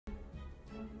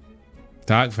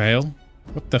Dark Veil?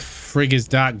 What the frig is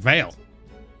Dark Veil?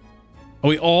 Are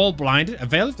we all blinded? A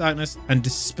veil of darkness and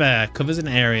despair covers an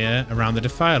area around the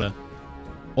defiler.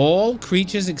 All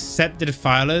creatures except the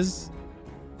defilers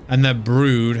and their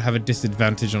brood have a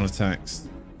disadvantage on attacks.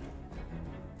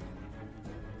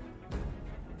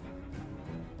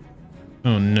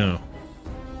 Oh no.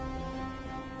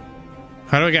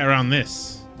 How do I get around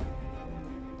this?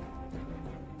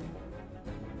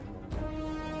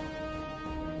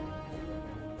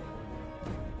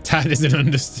 Tad doesn't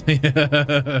understand.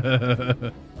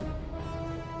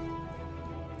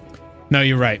 No,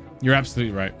 you're right. You're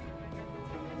absolutely right.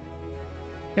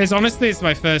 It's honestly, it's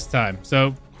my first time.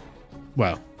 So,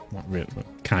 well, not really, but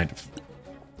kind of.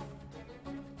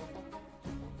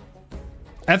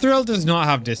 Ethereal does not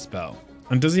have Dispel.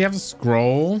 And does he have a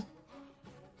scroll?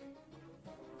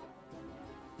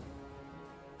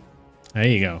 There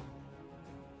you go.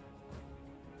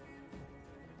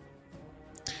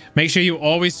 Make sure you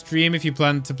always stream if you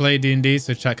plan to play D&D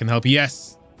so chat can help.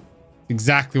 Yes.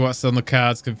 Exactly what's on the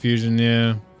cards. Confusion,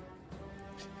 yeah.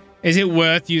 Is it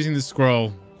worth using the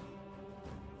scroll?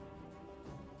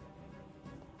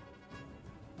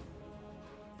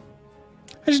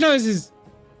 I just noticed his...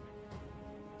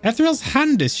 Ethereal's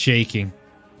hand is shaking.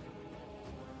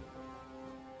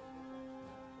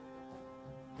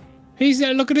 He's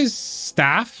look at his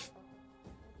staff.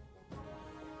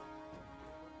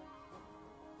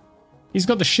 He's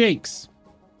got the shakes.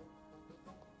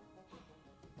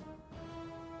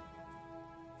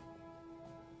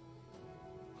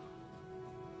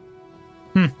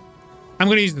 I'm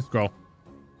going to use the scroll.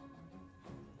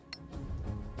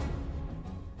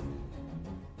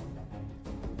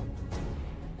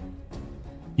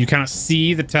 You cannot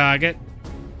see the target.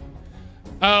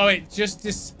 Oh, it just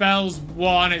dispels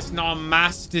one. It's not a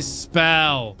mass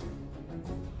dispel.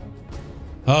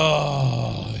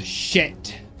 Oh,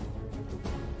 shit.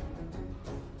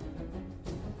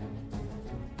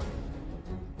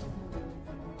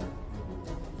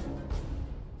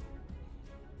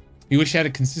 You wish you had a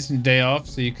consistent day off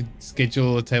so you could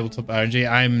schedule a tabletop RNG.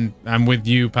 I'm with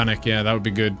you, Panic. Yeah, that would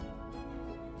be good.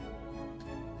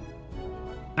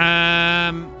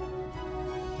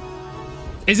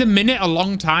 Is a minute a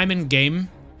long time in game?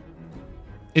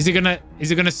 It's not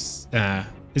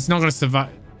gonna survive.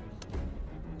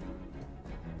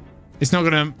 It's not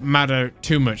gonna matter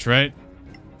too much, right?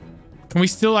 Can we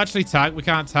still actually target? We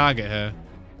can't target her.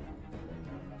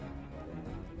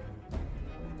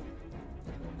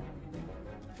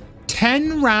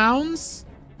 $10 rounds?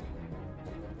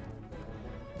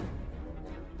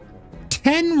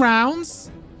 10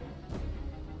 rounds?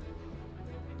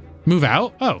 Move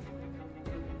out? Oh.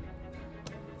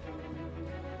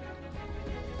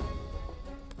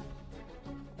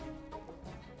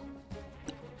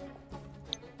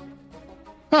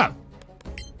 Oh.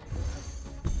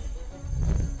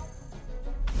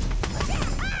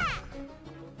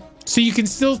 So you can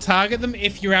still target them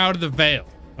if you're out of the veil.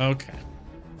 Okay.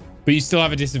 But you still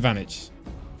have a disadvantage.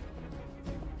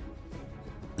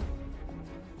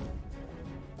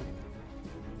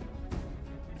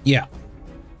 Yeah.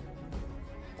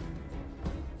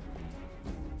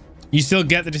 You still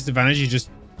get the disadvantage,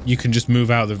 you can just move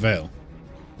out of the veil.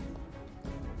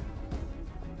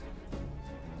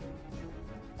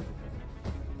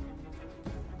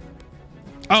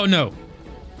 Oh no.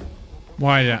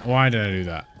 Why did I do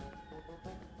that?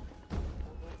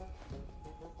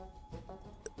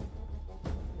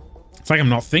 It's like I'm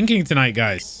not thinking tonight,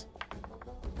 guys.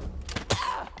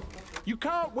 You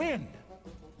can't win.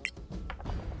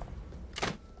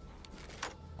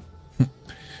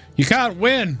 You can't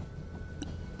win.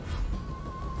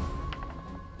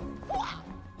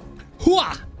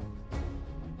 Hua!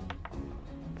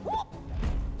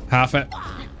 Half it.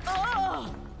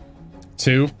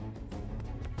 2.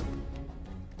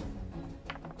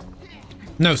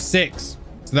 No, 6.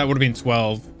 So that would have been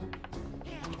 12.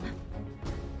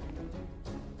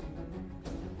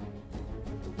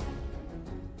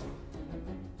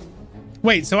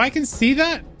 Wait, so I can see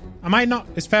that? Am I not?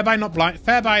 Is Fairby not blind?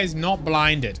 Fairby is not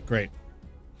blinded. Great.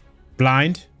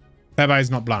 Blind? Fairby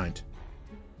is not blind.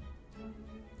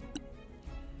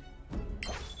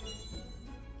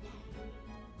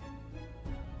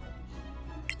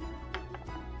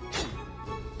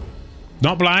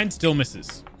 Not blind, still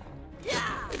misses.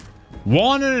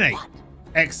 1 and an 8.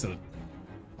 Excellent.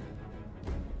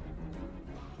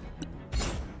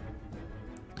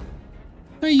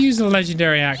 I use a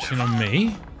legendary action on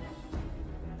me.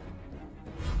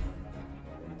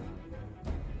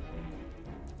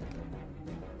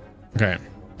 Okay.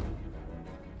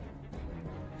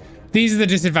 These are the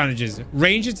disadvantages.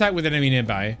 Range attack with enemy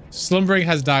nearby. Slumbering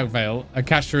has Dark Veil. A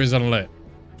caster is unlit.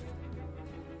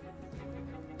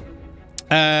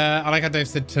 I like how Dave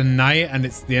said tonight and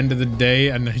it's the end of the day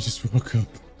and I just woke up.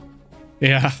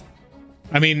 Yeah.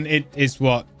 I mean, it is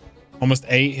what? Almost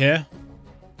 8 here?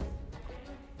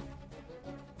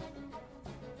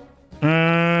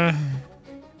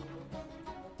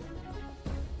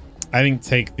 I think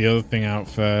take the other thing out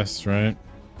first, right?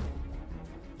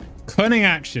 Cunning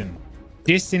action.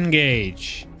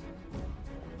 Disengage.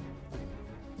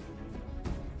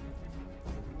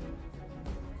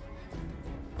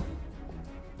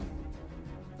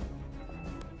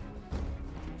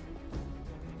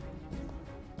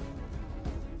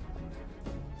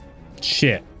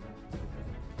 Shit.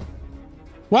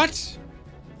 What?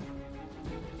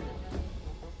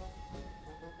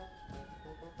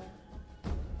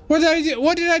 What did I do?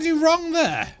 What did I do wrong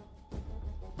there?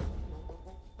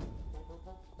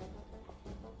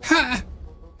 Ha!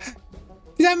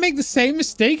 Did I make the same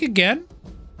mistake again?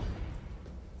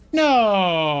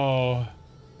 No.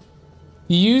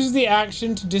 Use the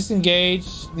action to disengage,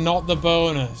 not the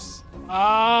bonus.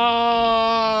 Ah.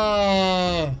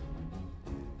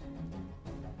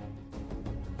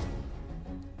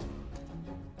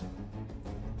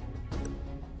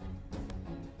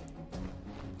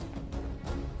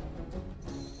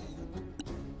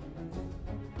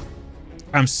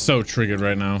 I'm so triggered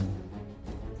right now.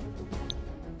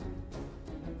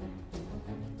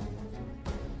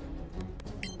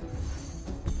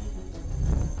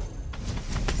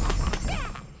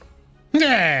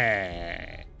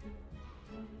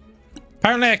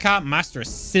 Apparently I can't master a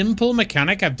simple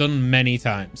mechanic I've done many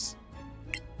times.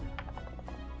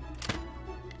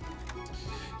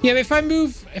 Yeah, but if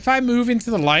I move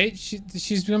into the light,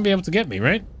 she's gonna be able to get me,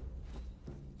 right?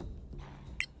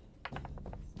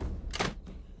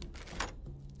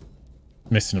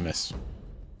 Miss and a miss.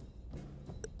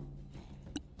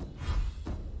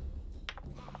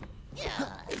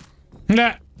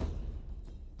 Nah.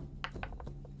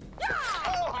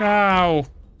 Ow.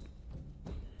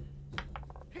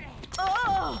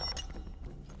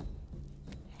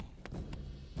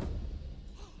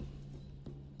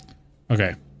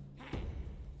 Okay.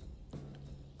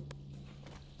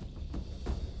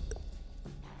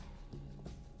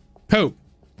 Pope.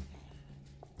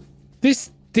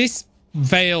 This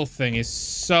veil thing is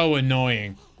so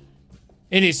annoying.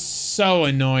 It is so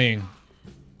annoying.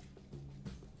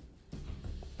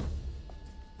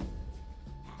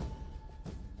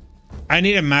 I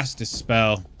need a master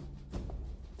spell.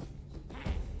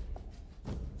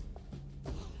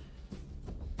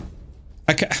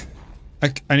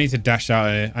 I need to dash out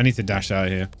of here. I need to dash out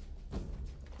of here.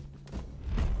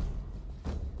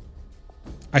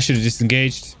 I should have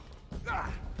disengaged.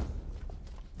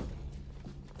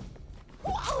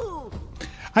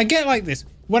 I get like this.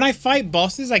 When I fight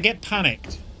bosses, I get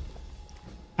panicked.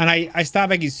 And I start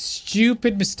making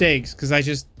stupid mistakes because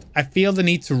I feel the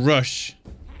need to rush.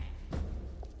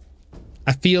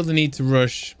 I feel the need to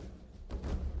rush.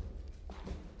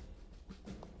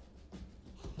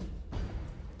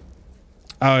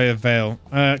 Oh, yeah, veil.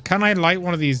 Can I light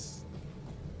one of these?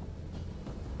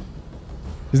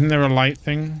 Isn't there a light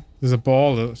thing? There's a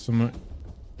ball somewhere.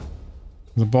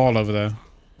 There's a ball over there.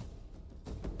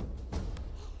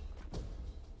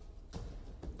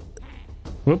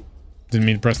 Whoop. Didn't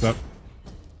mean to press that.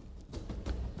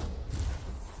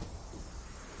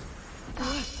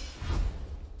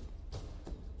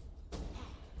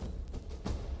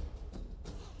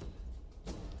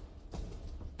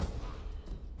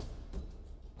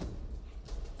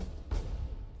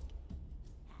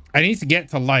 I need to get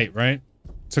to light, right?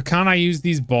 So can't I use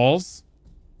these balls?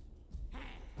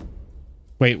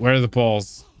 Wait, where are the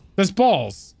balls? There's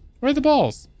balls. Where are the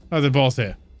balls? Oh, the balls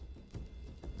here.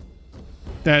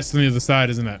 That's on the other side,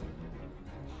 isn't it?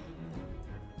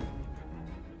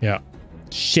 Yeah.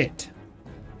 Shit.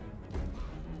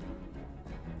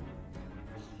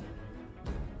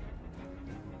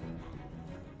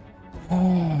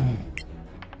 Oh.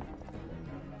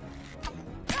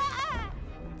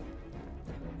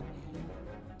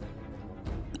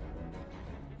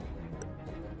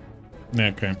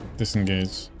 Okay,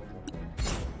 disengage.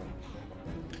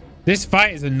 This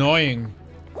fight is annoying,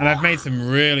 and I've made some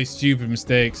really stupid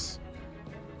mistakes.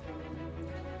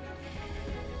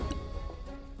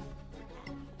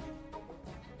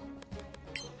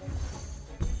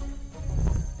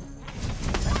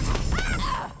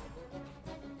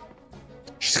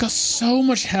 She's got so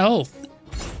much health.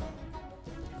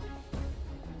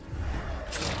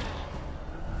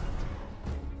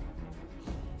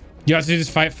 You have to do this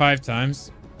fight 5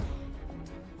 times.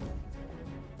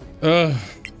 Ugh.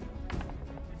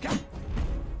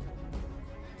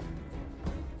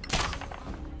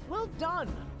 Well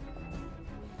done.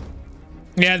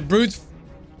 Yeah, the brood's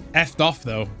effed off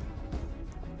though.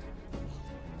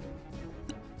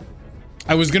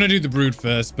 I was gonna do the brood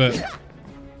first, but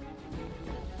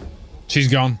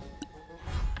she's gone.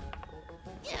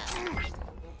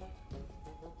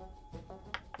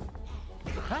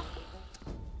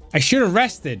 I should have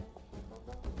rested.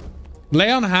 Lay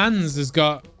on Hands has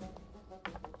got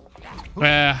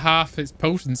half its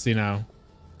potency now.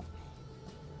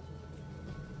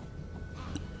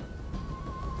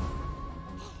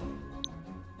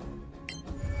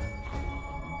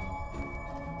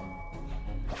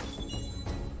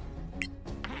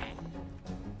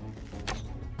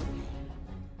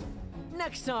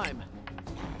 Next time.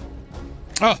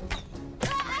 Oh,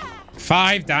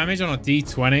 5 damage on a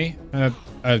D20.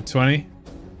 20.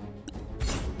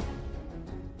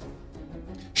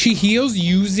 She heals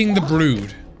using the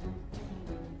brood.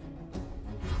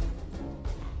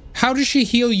 How does she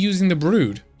heal using the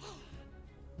brood?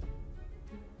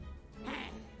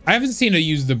 I haven't seen her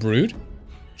use the brood.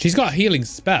 She's got a healing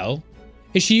spell.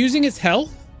 Is she using its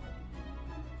health?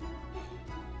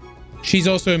 She's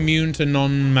also immune to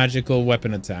non-magical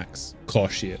weapon attacks. Of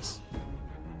course she is.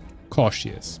 Of course she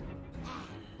is.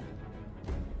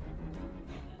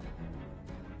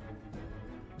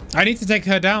 I need to take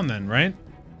her down then, right?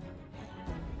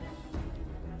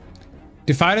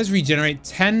 Defilers regenerate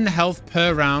 10 health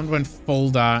per round when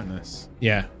full darkness.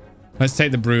 Yeah. Let's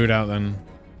take the brood out then.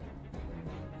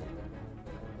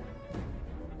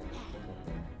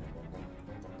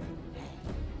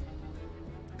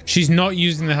 She's not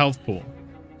using the health pool.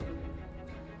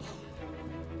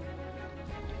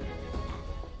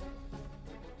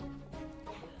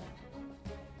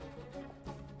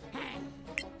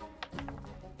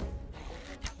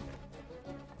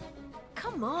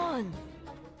 Come on.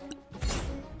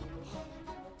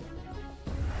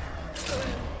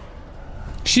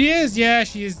 She is, yeah,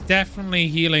 she is definitely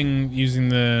healing using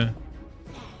the...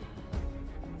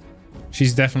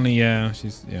 She's definitely, yeah,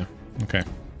 she's, yeah, okay.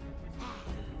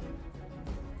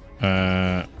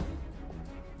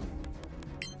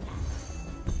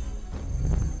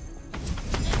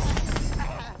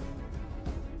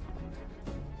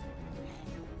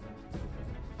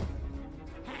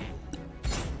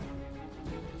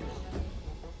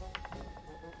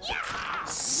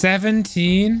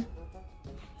 17.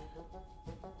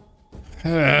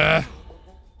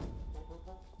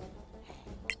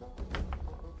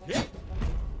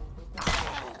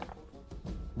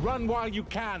 Run while you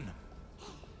can.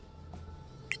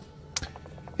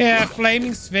 Yeah,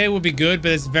 flaming sphere would be good,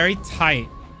 but it's very tight.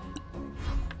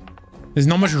 There's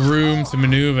not much room to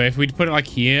maneuver. If we'd put it like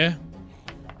here,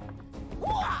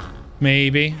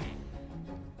 maybe.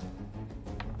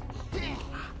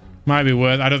 Might be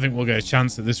worth. I don't think we'll get a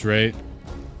chance at this rate.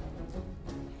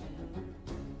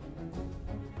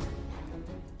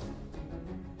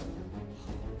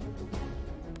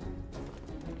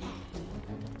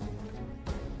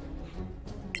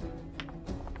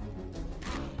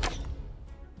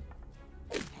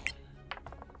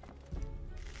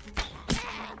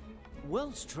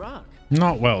 Well struck.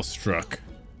 Not well struck.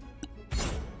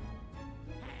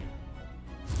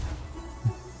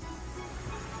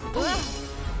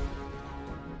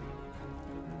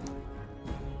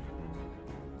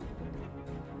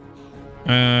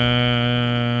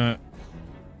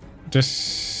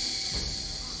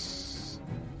 Just...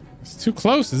 It's too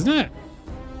close, isn't it?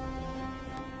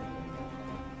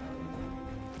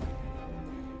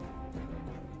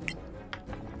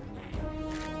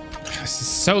 This is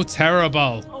so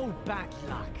terrible. Oh, back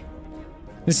luck.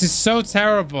 This is so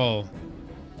terrible.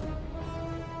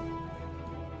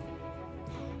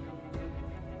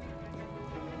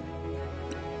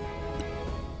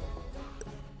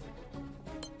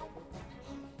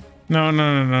 No.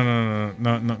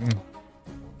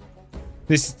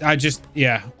 This, I just,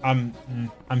 yeah, I'm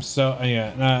so,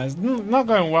 yeah, no, it's not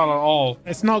going well at all.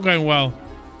 It's not going well.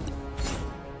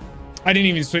 I didn't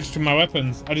even switch to my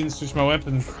weapons. I didn't switch my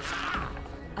weapons.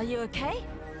 Are you okay?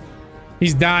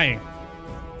 He's dying.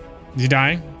 Is he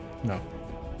dying? No.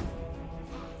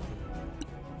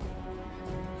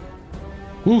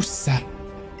 Woosa.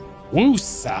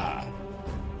 Woosa.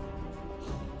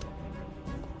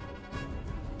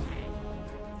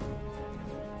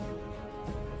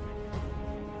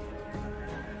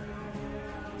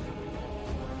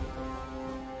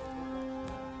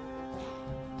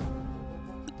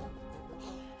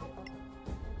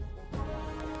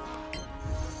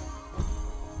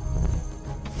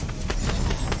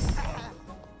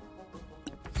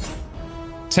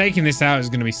 Taking this out is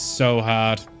going to be so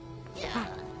hard.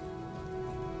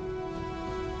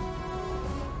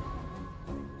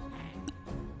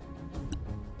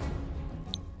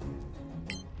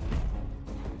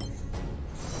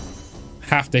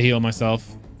 Have to heal myself.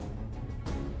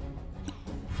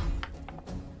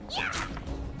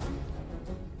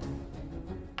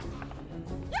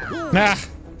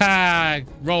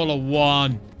 Roll a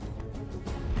 1.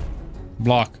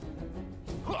 Block.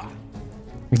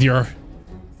 With your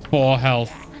 4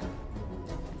 health.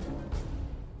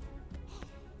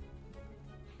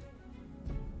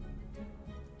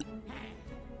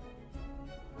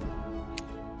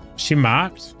 She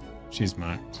marked? She's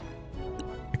marked.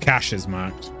 The cache is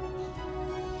marked.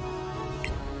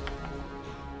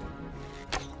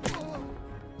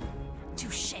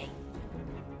 Touche.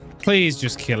 Please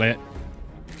just kill it.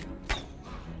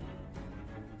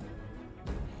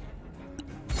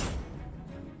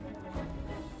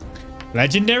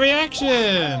 Legendary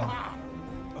action!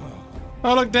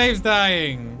 Oh, look, Dave's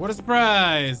dying. What a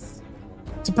surprise.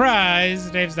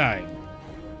 Surprise, Dave's dying.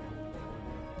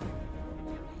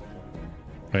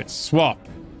 Right, swap.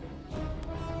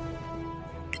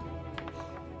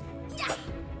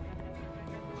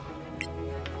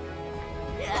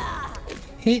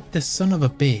 Hit the son of a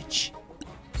bitch.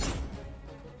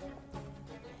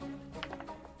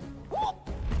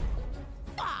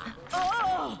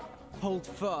 Hold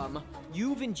firm.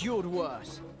 You've endured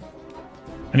worse.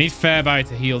 I need Fairby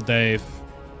to heal Dave.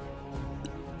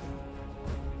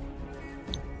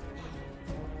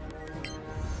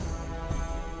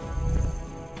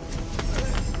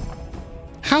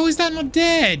 How is that not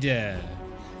dead?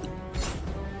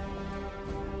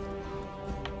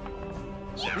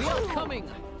 We are coming.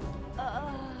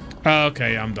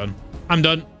 Okay, I'm done. I'm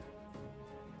done.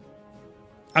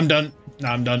 I'm done. No,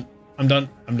 I'm done. I'm done.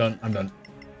 I'm done. I'm done.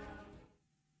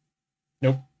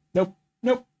 Nope. Nope.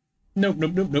 Nope. Nope.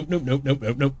 Nope. Nope. Nope. Nope. Nope. Nope. Nope.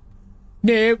 Nope.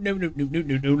 Nope. Nope. Nope. Nope. Nope.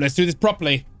 Nope. Nope. Let's do this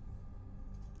properly.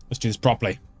 Let's do this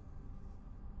properly.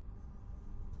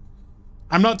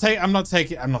 I'm not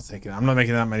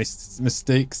making that many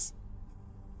mistakes.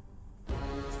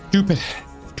 Stupid.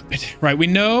 Stupid. Right, we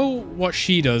know what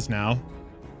she does now.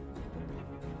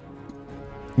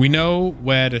 We know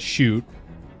where to shoot.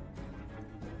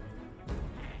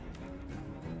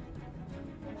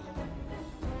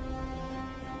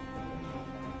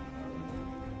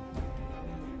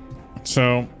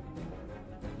 So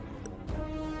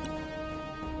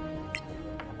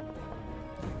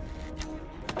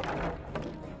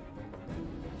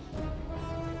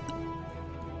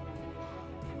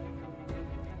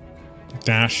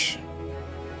dash.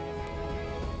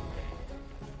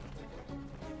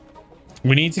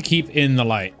 We need to keep in the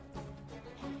light.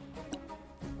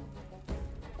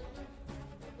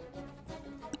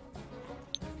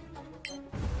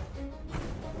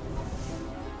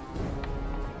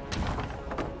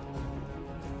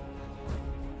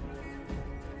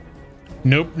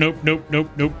 Nope, nope, nope, nope,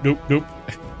 nope, nope, nope.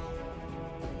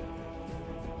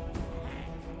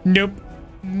 Nope.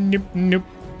 Nope, nope,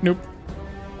 nope.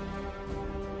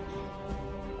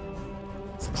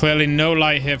 There's clearly no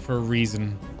light here for a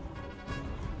reason.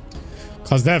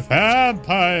 Because they're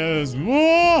vampires.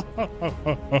 Whoa!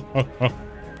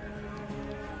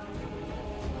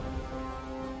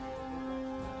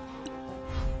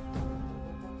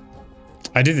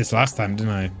 I did this last time,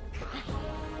 didn't I?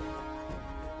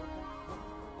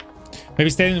 Maybe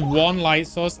stay in one light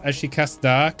source as she casts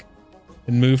dark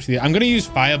and move to the... I'm going to use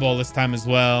fireball this time as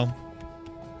well.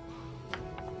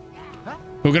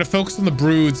 We're going to focus on the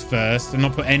broods first and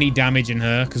not put any damage in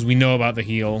her because we know about the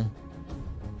heal.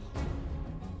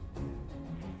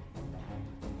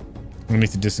 We need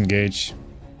to disengage.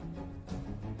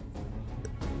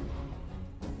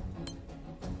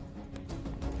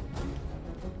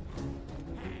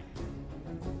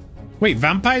 Wait,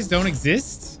 vampires don't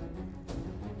exist?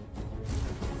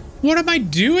 What am I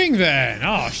doing then?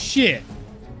 Oh, shit.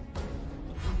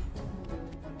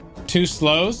 Two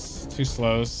slows. Two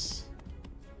slows.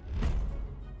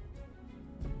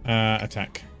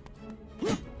 Attack.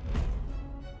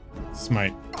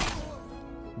 Smite.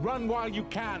 Run while you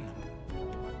can.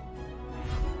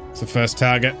 It's the first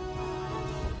target.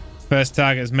 First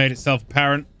target has made itself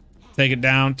apparent. Take it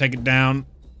down. Take it down.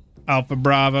 Alpha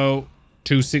Bravo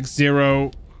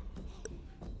 260.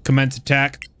 Commence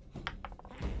attack.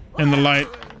 In the light.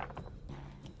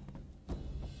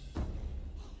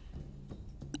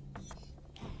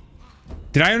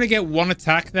 Did I only get one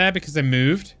attack there because I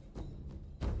moved?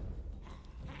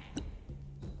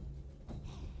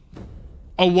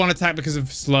 Oh, one attack because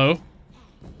of slow.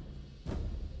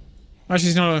 Oh,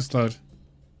 she's not slowed.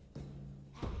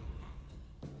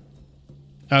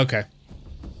 Okay.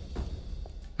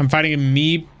 I'm fighting a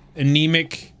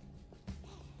anemic,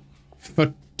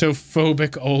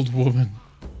 photophobic old woman.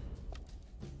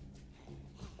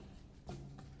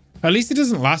 At least it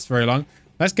doesn't last very long.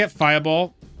 Let's get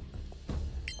Fireball.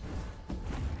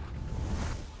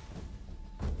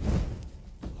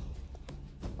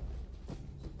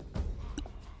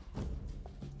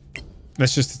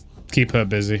 Let's just keep her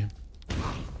busy.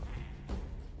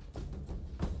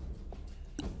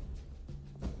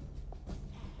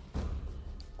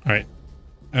 All right.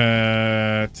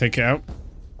 Take it out.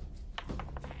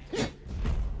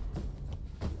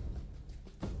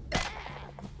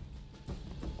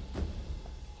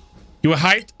 You were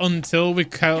hyped until we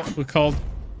called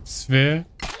Sphere.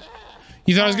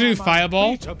 You thought I was gonna do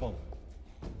Fireball?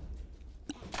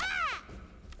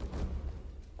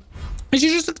 And she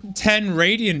just took 10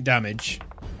 radiant damage.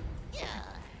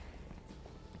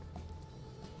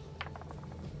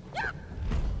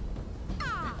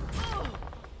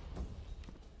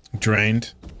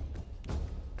 Drained.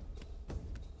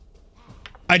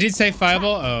 I did say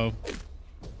Fireball. Oh.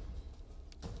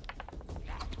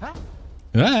 Ah.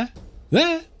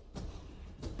 Ah.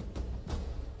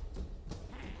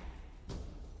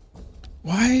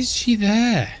 Why is she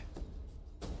there?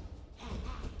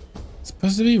 It's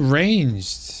supposed to be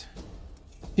ranged.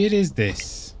 It is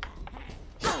this.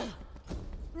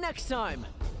 Next time.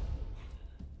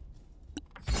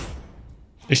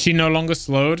 Is she no longer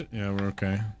slowed? Yeah, we're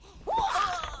okay.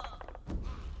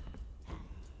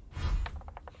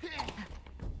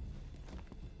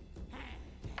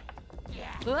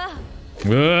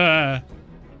 Ugh.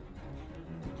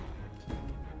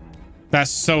 That's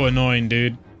so annoying,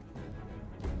 dude.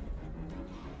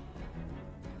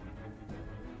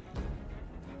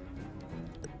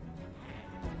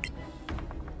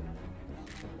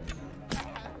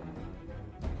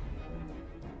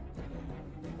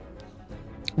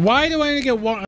 Why do I only get one?